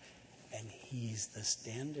same, and he's the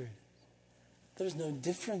standard. There's no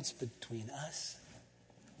difference between us,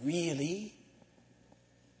 really,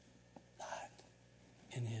 not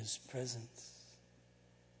in his presence.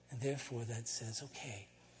 And therefore that says, okay,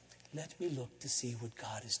 let me look to see what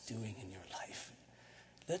God is doing in your life.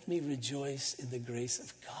 Let me rejoice in the grace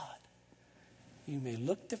of God. You may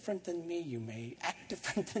look different than me. You may act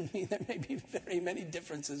different than me. There may be very many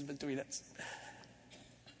differences between us.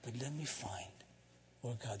 But let me find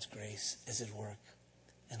where God's grace is at work.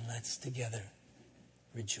 And let's together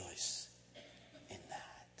rejoice in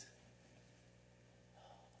that.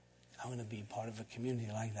 I want to be part of a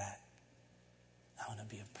community like that. I want to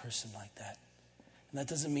be a person like that. And that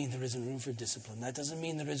doesn't mean there isn't room for discipline. That doesn't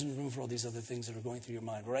mean there isn't room for all these other things that are going through your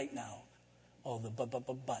mind right now. All the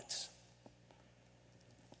buts.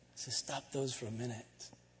 So stop those for a minute.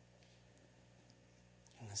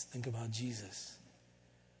 And let's think about Jesus.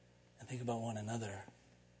 And think about one another.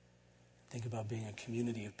 Think about being a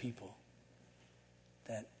community of people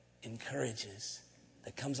that encourages,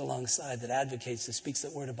 that comes alongside, that advocates, that speaks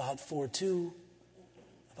that word about what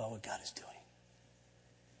God is doing.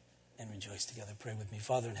 And rejoice together. Pray with me.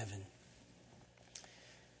 Father in heaven,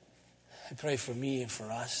 I pray for me and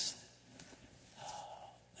for us,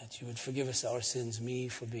 that you would forgive us our sins, me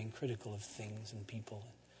for being critical of things and people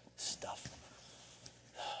and stuff.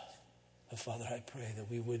 But Father, I pray that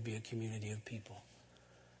we would be a community of people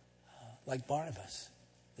like Barnabas,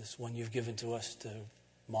 this one you've given to us to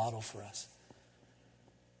model for us.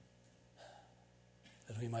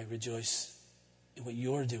 That we might rejoice in what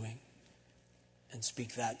you're doing and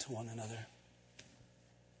speak that to one another.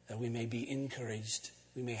 That we may be encouraged,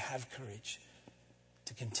 we may have courage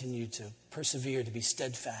to continue to persevere, to be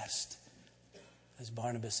steadfast. As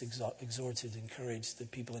Barnabas exhorted, encouraged the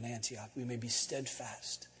people in Antioch, we may be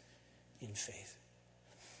steadfast in faith.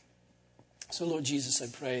 So Lord Jesus, I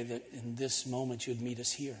pray that in this moment you'd meet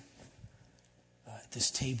us here at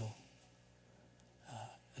this table.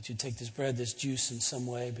 That you'd take this bread, this juice in some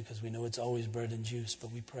way, because we know it's always bread and juice,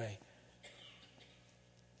 but we pray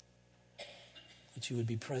that you would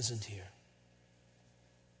be present here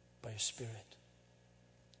by your Spirit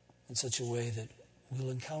in such a way that we'll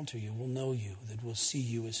encounter you, we'll know you, that we'll see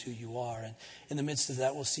you as who you are. And in the midst of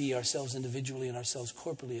that, we'll see ourselves individually and ourselves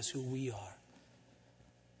corporately as who we are.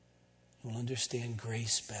 We'll understand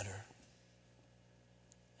grace better.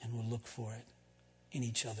 And we'll look for it in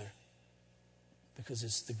each other, because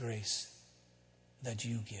it's the grace that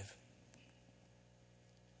you give,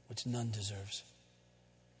 which none deserves.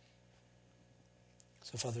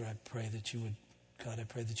 So, Father, I pray that you would, God, I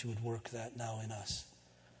pray that you would work that now in us.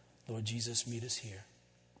 Lord Jesus, meet us here.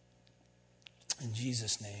 In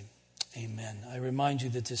Jesus' name, amen. I remind you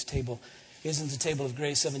that this table isn't the table of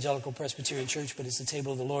Grace Evangelical Presbyterian Church, but it's the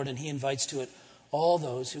table of the Lord, and he invites to it all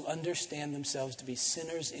those who understand themselves to be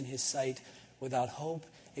sinners in his sight, without hope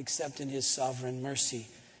except in his sovereign mercy.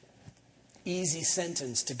 Easy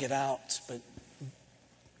sentence to get out, but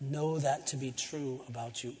know that to be true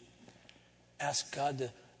about you. Ask God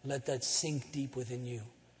to let that sink deep within you,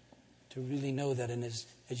 to really know that. And as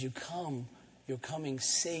you come, you're coming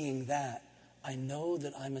saying that, I know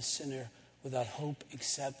that I'm a sinner without hope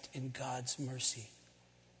except in God's mercy.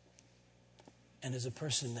 And as a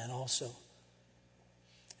person then also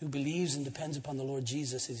who believes and depends upon the Lord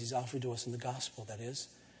Jesus as he's offered to us in the gospel, that is,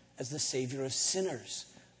 as the Savior of sinners.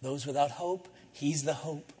 Those without hope, he's the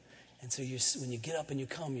hope. And so when you get up and you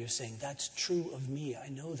come, you're saying, that's true of me. I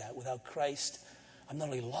know that. Without Christ, I'm not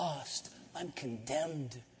only lost, I'm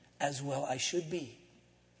condemned as well I should be.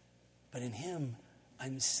 But in him,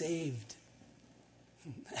 I'm saved.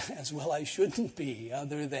 As well I shouldn't be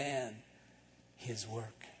other than his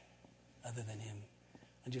work, other than him.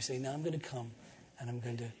 And you say, now I'm going to come and I'm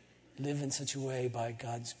going to live in such a way by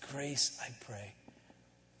God's grace, I pray,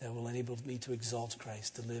 that will enable me to exalt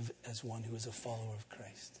Christ, to live as one who is a follower of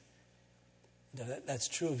Christ. If that's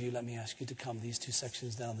true of you, let me ask you to come. These two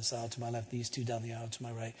sections down this aisle to my left, these two down the aisle to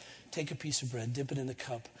my right. Take a piece of bread, dip it in a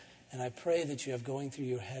cup, and I pray that you have going through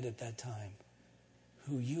your head at that time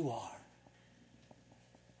who you are,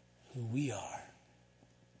 who we are,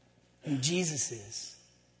 who Jesus is,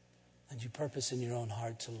 and you purpose in your own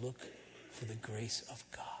heart to look for the grace of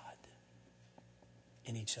God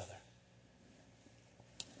in each other.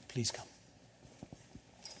 Please come.